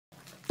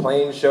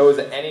playing shows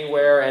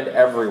anywhere and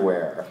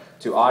everywhere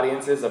to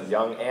audiences of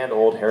young and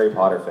old Harry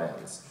Potter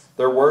fans.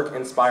 Their work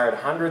inspired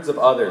hundreds of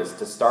others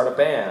to start a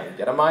band,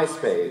 get a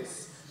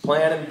MySpace,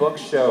 plan and book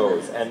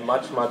shows, and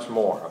much, much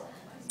more.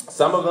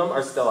 Some of them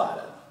are still at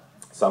it.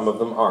 Some of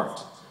them aren't.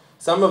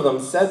 Some of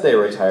them said they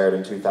retired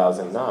in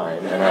 2009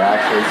 and are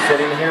actually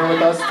sitting here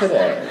with us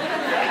today.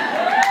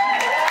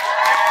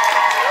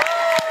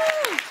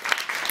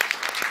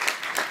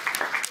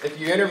 If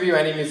you interview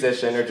any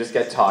musician or just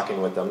get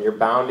talking with them, you're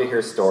bound to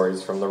hear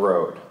stories from the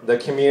road. The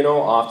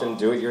communal, often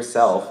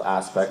do-it-yourself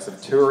aspects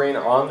of touring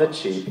on the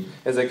cheap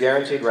is a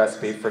guaranteed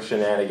recipe for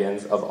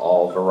shenanigans of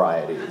all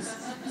varieties.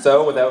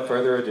 So, without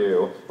further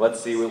ado, let's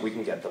see what we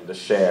can get them to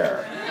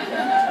share.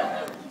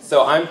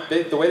 So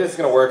the way this is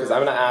going to work is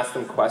I'm going to ask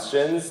them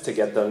questions to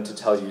get them to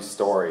tell you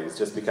stories,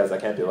 just because I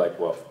can't be like,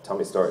 well, tell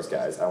me stories,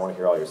 guys. I want to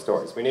hear all your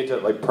stories. We need to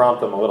prompt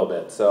them a little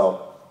bit.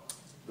 So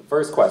the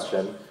first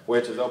question,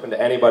 which is open to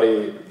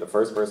anybody, the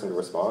first person to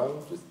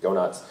respond, just go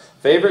nuts.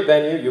 Favorite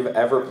venue you've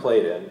ever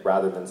played in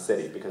rather than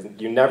city? Because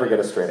you never get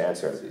a straight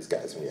answer out of these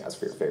guys when you ask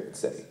for your favorite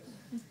city.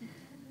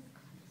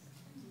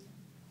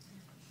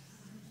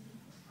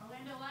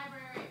 Orlando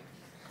Library.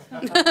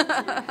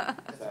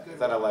 Is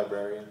that a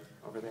librarian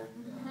over there?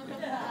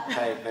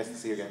 Hi, nice to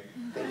see you again.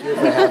 Thank you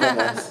for having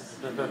us.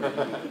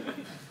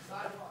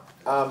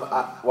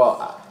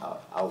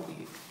 I'll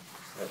lead.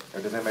 Or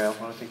does anybody else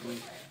want to take the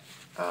lead?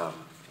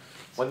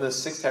 When the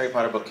 6th Harry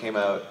Potter book came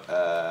out,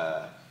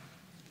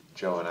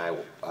 Joe and I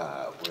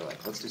were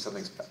like, let's do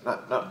something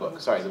not book,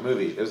 sorry, the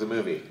movie. It was a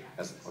movie.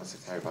 When the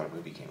 6th Harry Potter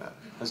movie came out.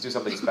 Let's do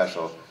something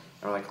special.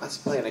 And we're like, let's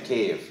play in a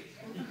cave.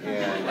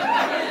 And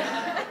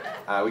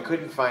we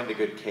couldn't find a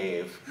good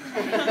cave.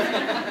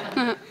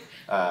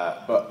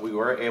 But we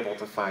were able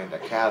to find a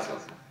chasm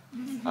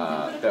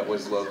that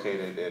was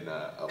located in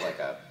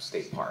a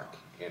state park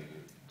in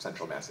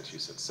central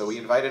Massachusetts. So we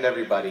invited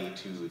everybody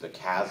to the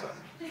chasm.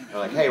 We're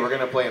like, hey, we're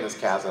going to play in this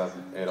chasm.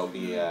 It'll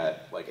be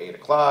at 8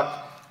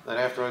 o'clock. Then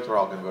afterwards, we're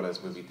all going to go to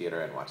this movie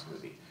theater and watch the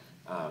movie.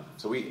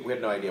 So we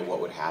had no idea what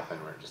would happen.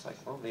 We're just like,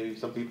 well, maybe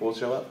some people will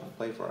show up and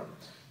play for them.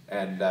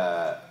 And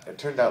it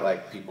turned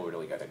out people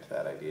really got into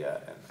that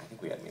idea. And I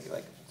think we had maybe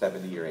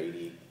 70 or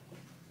 80,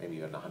 maybe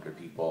even 100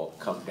 people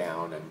come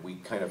down. And we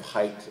kind of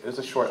hiked. It was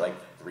a short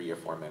 3 or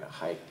 4 minute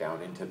hike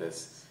down into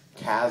this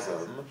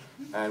chasm,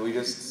 and we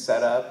just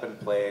set up and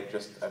played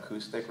just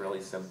acoustic, really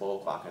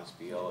simple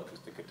glockenspiel,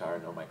 acoustic guitar,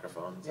 no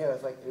microphones. Yeah,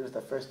 it was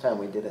the first time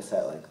we did a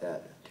set like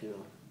that too.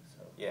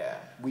 So yeah,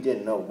 we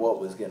didn't know what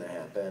was gonna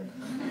happen.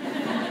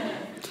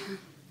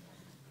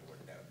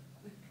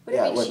 Would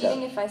it be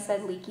cheating if I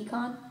said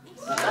Leakycon?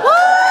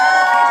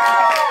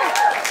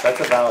 That's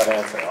a valid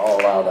answer. I'll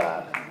allow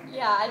that.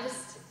 Yeah,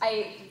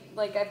 I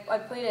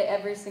played it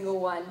every single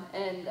one,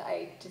 and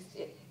I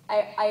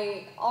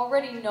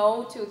already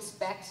know to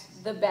expect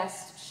the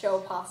best show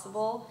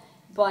possible,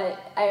 but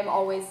I am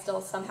always still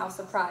somehow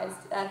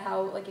surprised at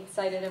how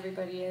excited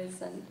everybody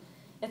is, and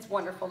it's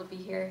wonderful to be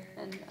here,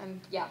 and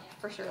I'm,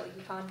 for sure,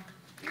 Leakycon.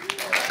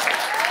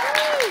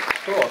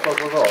 Cool.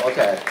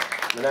 Okay.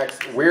 The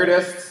next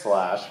weirdest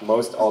 /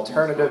 most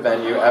alternative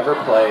venue ever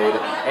played,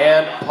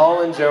 and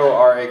Paul and Joe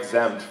are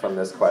exempt from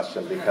this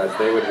question because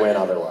they would win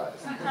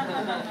otherwise.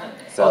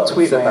 So I'll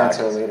tweet my back.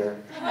 answer later.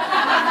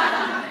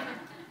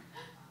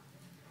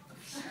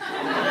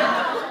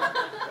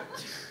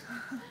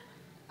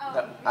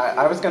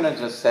 I was going to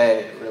just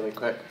say really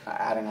quick,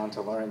 adding on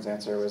to Lauren's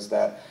answer, was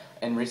that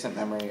in recent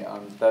memory,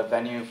 the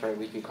venue for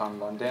Leakycon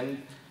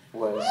London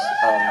was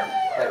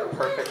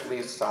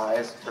perfectly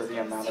sized for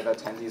the amount of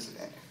attendees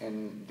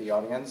in the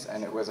audience,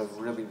 and it was a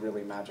really,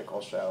 really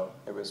magical show.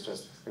 It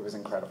was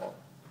incredible.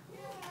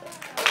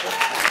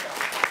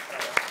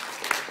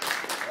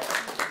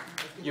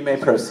 You may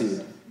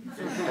proceed.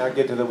 Now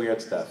get to the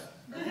weird stuff.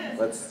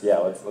 Let's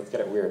get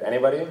it weird.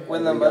 Anybody?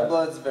 When the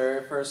Mudbloods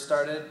very first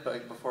started,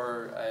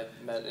 before I had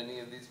met any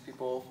of these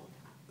people,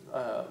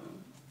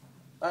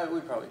 we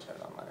probably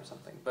chatted online or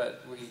something,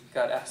 but we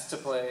got asked to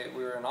play,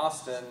 we were in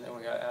Austin, and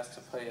we got asked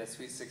to play a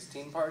Sweet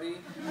 16 party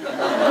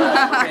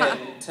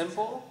in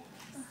Temple,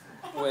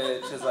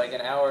 which is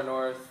an hour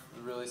north,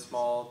 a really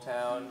small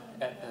town,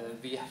 at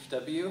the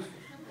VFW,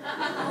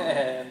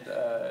 and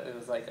it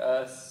was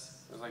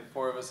us, it was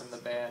 4 of us in the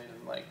band,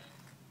 and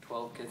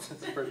 12 kids at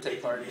the birthday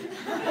party.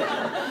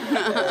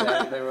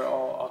 And they were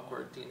all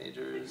awkward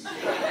teenagers,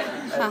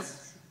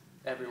 as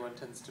everyone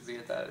tends to be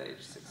at that age,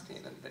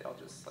 16, and they all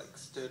just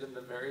stood in the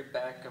very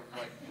back of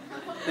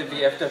the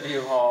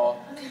VFW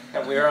hall,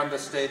 and we were on the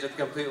stage at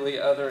the completely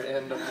other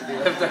end of the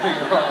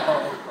VFW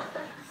hall.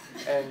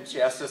 And she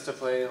asked us to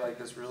play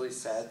this really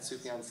sad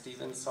Sufjan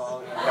Stevens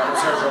song, and that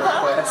was her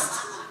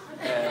request.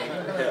 And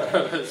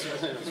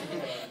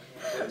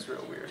it was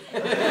real weird.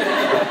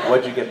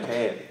 What'd you get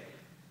paid?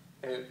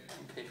 It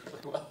paid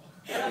really well.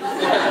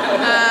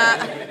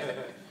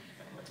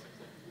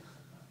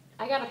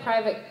 I got a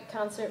private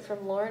concert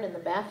from Lauren in the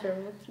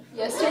bathroom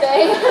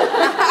yesterday.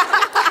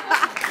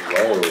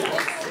 Whoa.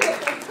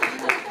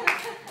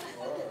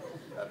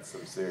 That's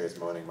some serious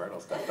Moaning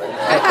Myrtle stuff right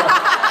there.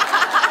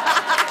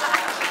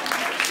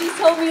 She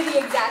told me the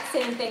exact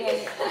same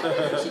thing,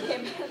 and she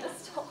came to the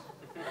store.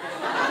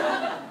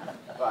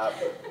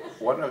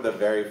 One of the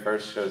very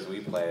first shows we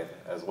played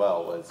as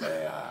well was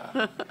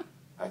I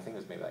think it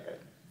was maybe like a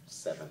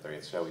 7th or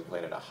 8th show. We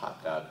played at a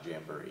hot dog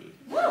jamboree.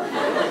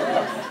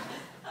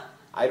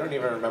 I don't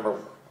even remember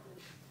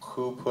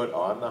who put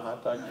on the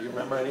hot dog. Do you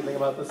remember anything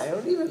about this? I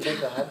don't even think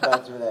the hot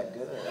dogs were that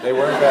good. They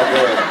weren't that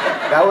good.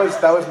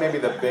 That was maybe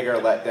the bigger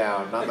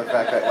letdown, not the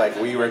fact that like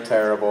we were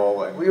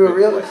terrible. And We were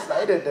real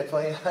excited to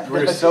play hot dogs. We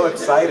were so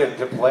excited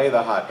to play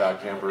the hot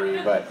dog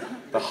jamboree, but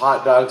the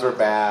hot dogs were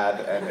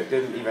bad, and it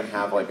didn't even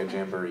have like a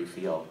jamboree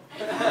feel.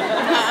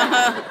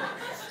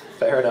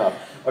 Fair enough.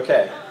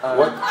 Okay. On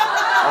the,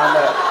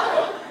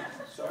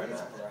 Sorry,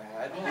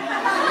 Brad.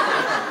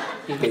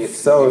 He's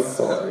so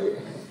sorry.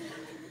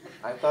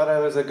 I thought I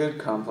was a good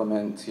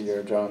compliment to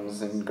your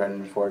drums and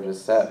Brendan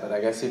Forge's set, but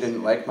I guess you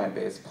didn't like my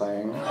bass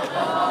playing.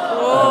 I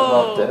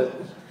loved it.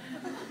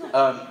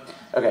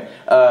 Okay,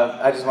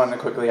 I just wanted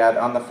to quickly add,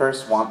 on the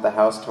first Swamp the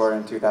House tour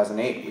in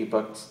 2008, we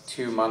booked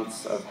 2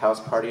 months of house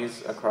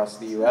parties across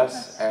the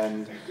US,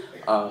 and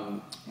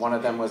one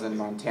of them was in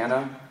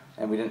Montana,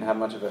 and we didn't have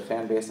much of a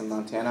fan base in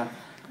Montana.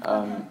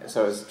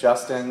 So it was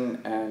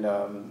Justin and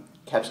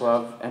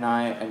Catchlove and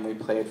I, and we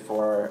played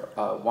for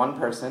one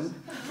person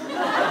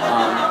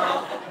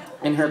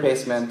in her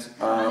basement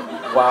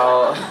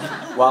while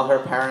her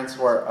parents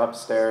were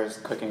upstairs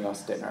cooking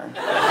us dinner.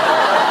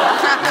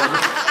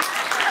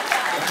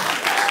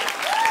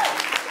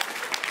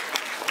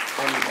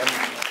 And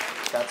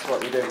that's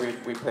what we did.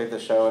 We played the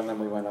show, and then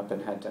we went up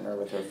and had dinner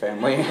with her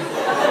family.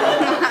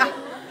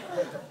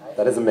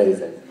 That is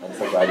amazing. I'm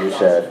so glad you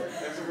shared. It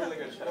was a really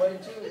good show. What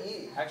did you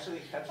eat?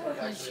 Actually, Catchlove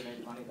actually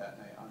made money that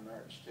night on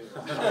merch, too.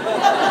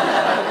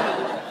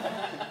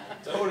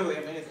 Totally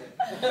amazing.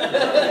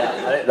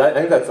 Yeah, I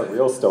think that's a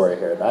real story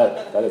here.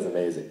 That is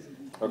amazing.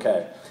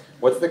 Okay.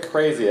 What's the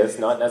craziest,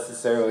 not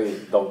necessarily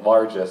the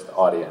largest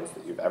audience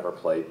that you've ever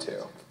played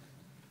to?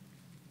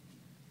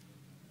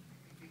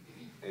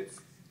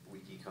 It's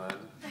Leakycon.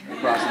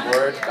 Across the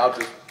board, I'll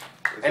just...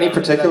 Any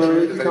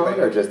particular Does Leakycon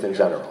anybody- or just in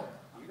general?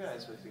 You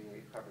guys were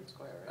thinking Harvard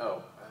Square, right?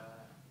 Oh.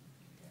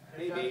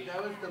 Maybe.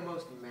 That was the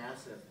most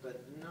massive,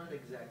 but not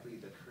exactly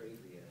the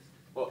craziest.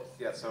 Well,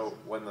 yeah, so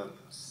when the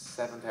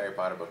 7th Harry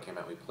Potter book came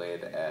out, we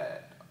played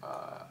at,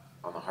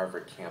 on the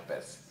Harvard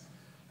campus.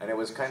 And it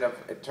was kind of,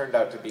 it turned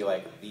out to be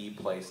like the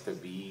place to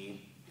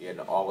be in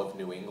all of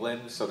New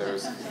England. So there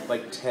was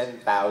like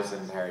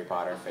 10,000 Harry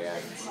Potter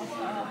fans.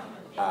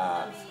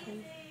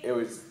 It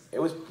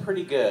was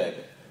pretty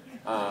good.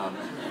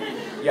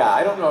 Yeah,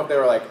 I don't know if they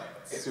were like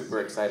super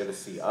excited to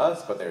see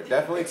us, but they were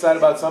definitely excited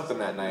about something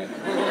that night.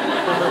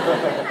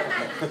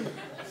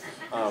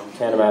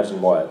 Can't imagine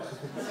what.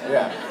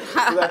 Yeah,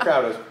 so that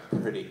crowd was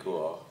pretty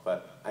cool,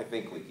 but I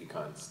think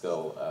Leakycon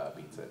still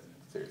beats it,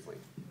 seriously.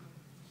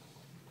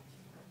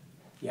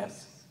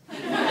 Yes.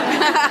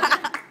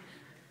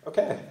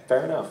 Okay,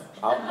 fair enough.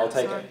 I'll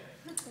take it.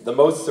 The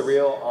most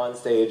surreal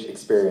on-stage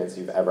experience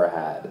you've ever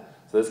had.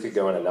 So this could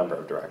go in a number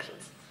of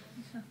directions.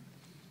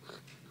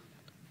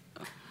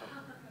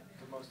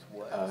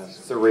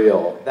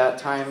 Surreal. That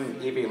time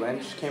Evie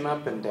Lynch came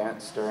up and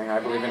danced during I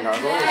Believe in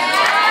Narwhals.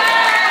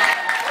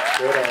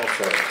 Good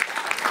answer.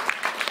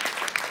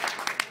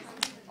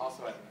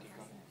 Also at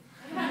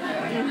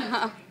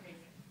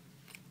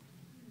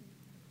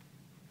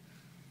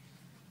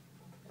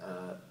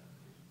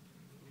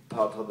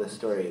Paul told this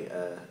story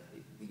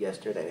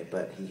yesterday,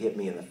 but he hit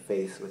me in the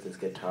face with his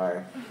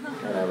guitar,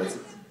 and I was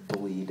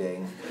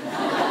bleeding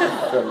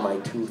from my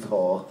tooth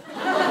hole.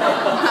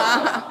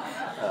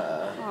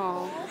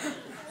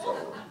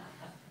 So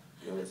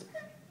it was,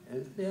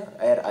 yeah,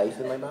 I had ice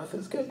in my mouth. It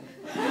was good.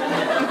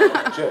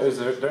 It was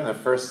during the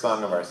first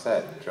song of our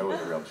set, and Joe was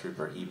a real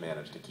trooper. He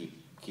managed to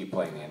keep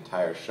playing the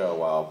entire show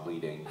while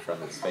bleeding from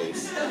his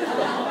face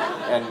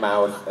and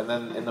mouth. And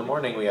then in the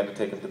morning, we had to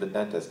take him to the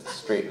dentist to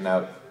straighten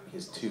out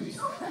his tooth.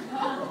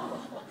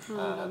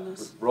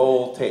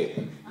 Roll tape.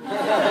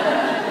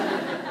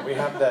 We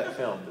have that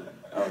filmed.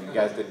 Oh, you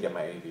guys didn't get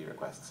my AV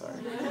request,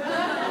 sorry.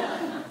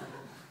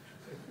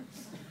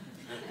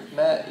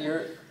 Matt,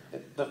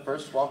 the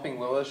first Swamping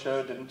Willow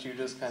show, didn't you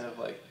just kind of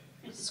like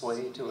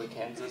sway to a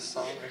Kansas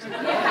song or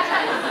something?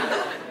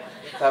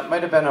 That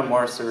might have been a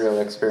more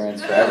surreal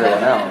experience for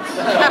everyone else.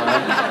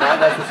 Not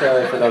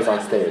necessarily for those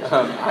on stage.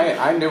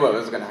 I knew what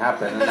was going to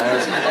happen, and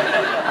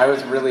I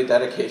was really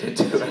dedicated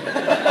to it.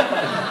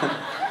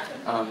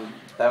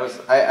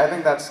 I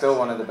think that's still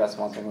one of the best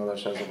Swamping Willow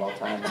shows of all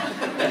time.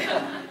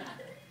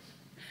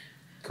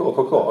 Cool.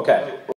 Okay.